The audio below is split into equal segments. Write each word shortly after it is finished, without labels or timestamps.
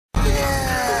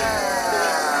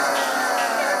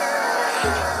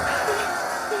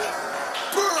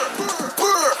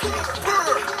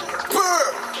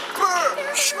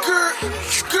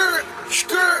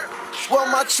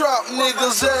my trap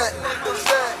niggas at?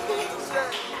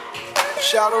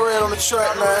 Shout out Red on the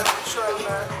track, man.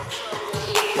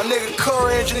 My nigga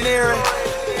Core Engineering.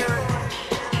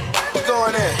 We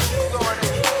going in.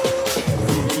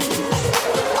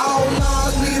 All I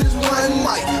need is one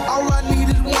mic. All I need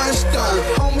is one stove.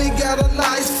 Homie got a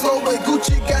nice flow, but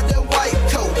Gucci got that white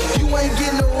coat. You ain't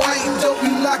getting the right dope, you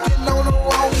knocking on the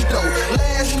wrong door.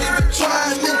 Last nigga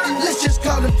trying me, let's just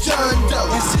call him John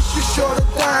Doe. And since you short a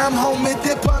dime, homie,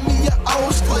 dip on me your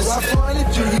old school. I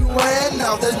fronted you, you ran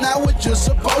out, that's not what you're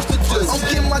supposed to do. I'm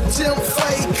getting my Tim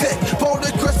fade cut, for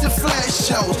the crescent flash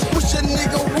shows. Wish a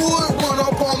nigga would run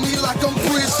up on me like I'm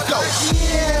Briscoe.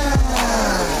 Yeah,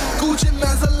 Gucci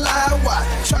man's a lie, why?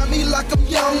 Try me like I'm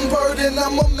Young Bird and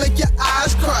I'ma make your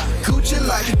eyes cry. Gucci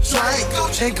like a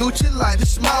drink, and Gucci like to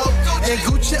smoke, and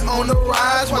Gucci on the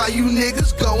rise while you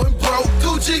niggas going broke.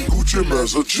 Gucci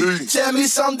man's a G. Tell me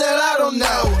something that I don't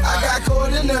know. I got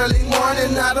caught in early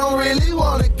morning, I don't really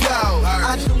wanna go.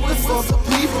 I do it for the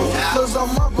people, cause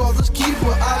I'm my brother's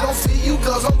keeper. I don't feel you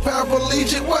cause I'm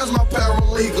paraplegic, where's my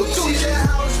paralegal? Gucci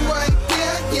house right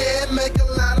there, yeah, make a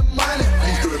lot of money.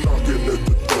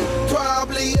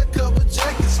 Probably a couple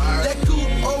jackets. That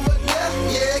coupe over there,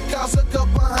 yeah, it costs a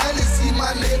couple hundred. See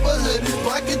my neighborhood is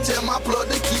bucket, tell my plug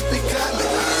to keep it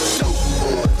coming.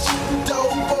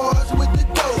 Dope boys with the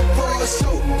dope boys.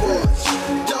 Dope boys,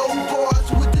 dope boys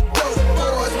with the dope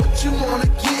boys. What you wanna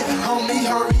get, homie?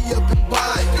 Hurry up and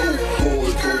buy it.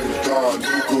 Dope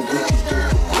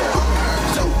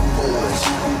boys,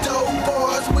 dope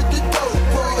boys with the dope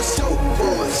boys. Dope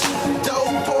boys,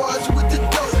 dope boys with the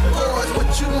dope boys. What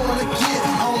you wanna get,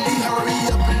 homie? Hurry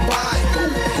up and buy it.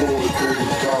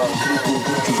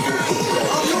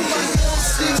 I'm on my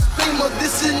L6 Beamer,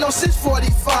 this is no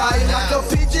 645. Like a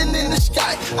pigeon in the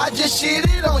sky, I just shit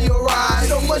it on your ride.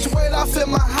 So much weight off in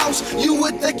my house, you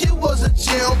would think it was a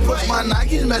gym. But my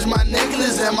Nikes match my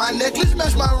necklace, and my necklace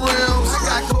match my rims. I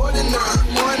got caught in the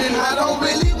morning, I don't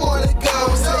really wanna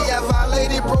go. Say I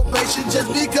violated probation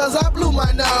just because I blew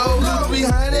my nose.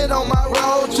 300 on my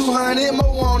road, 200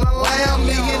 more on a lamb. $1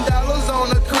 million on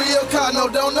the crib, car, no,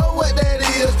 don't know what that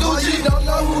is. Gucci, don't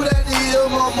know who that is.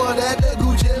 Mama, that the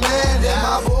Gucci man. That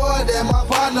my boy, that my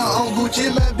partner, I'm Gucci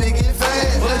man, biggest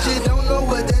fan. But you don't know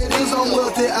what that is, I'm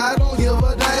wealthy, I don't give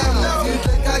a damn. If you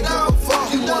think I give a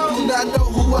fuck, you do not know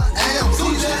who I am.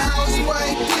 Gucci house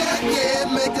right there, yeah,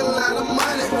 make a lot of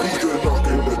money.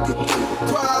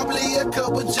 Probably a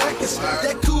couple jackets.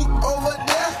 That coupe over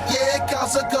there, yeah, it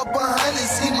costs a couple hundred.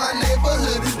 See my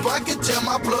neighborhood is bucket, tell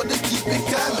my plug to keep it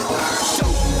coming.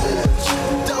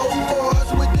 Dope boys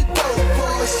with the dope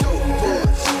boys.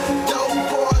 Dope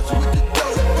boys with the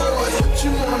dope boys. What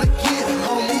you wanna get,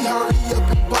 homie? Hurry up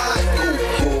and buy it.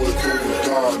 Dope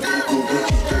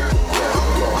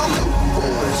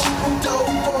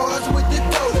boys with the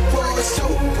dope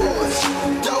boys.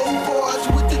 Dope boys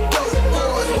with the dope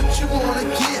boys. What you wanna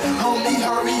get, homie?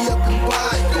 Hurry up and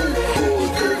buy it.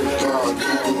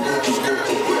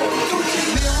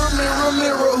 Mirror, mirror,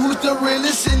 mirror, who's the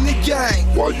realest in the game?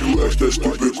 Why you ask that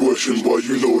stupid question? Boy,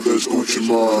 you know that's Gucci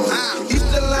mine. He's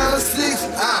the line of 6,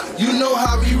 you know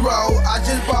how we roll. I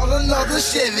just bought another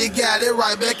Chevy, got it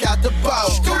right back out the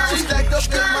boat. Gucci stacked up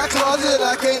in my closet,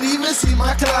 I can't even see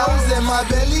my clothes. And my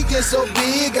belly gets so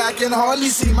big, I can hardly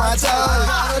see my toes.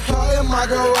 Got a car in my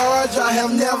garage, I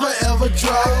have never ever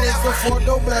drove. It's a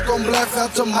 4-door back on Black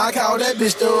Phantom, I call that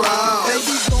bitch the road. They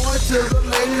be going to the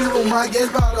ladies' room, I guess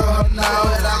powder her now.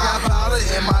 And I got powder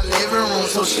in my living room,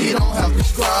 so she don't have to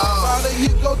scroll. Powder you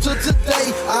go to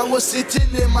today, I was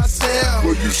sitting in my cell.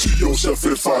 Well, you see yourself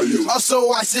in fire.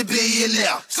 Also, I said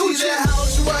billionaire. See that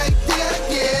house right there,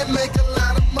 yeah, make a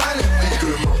lot of money.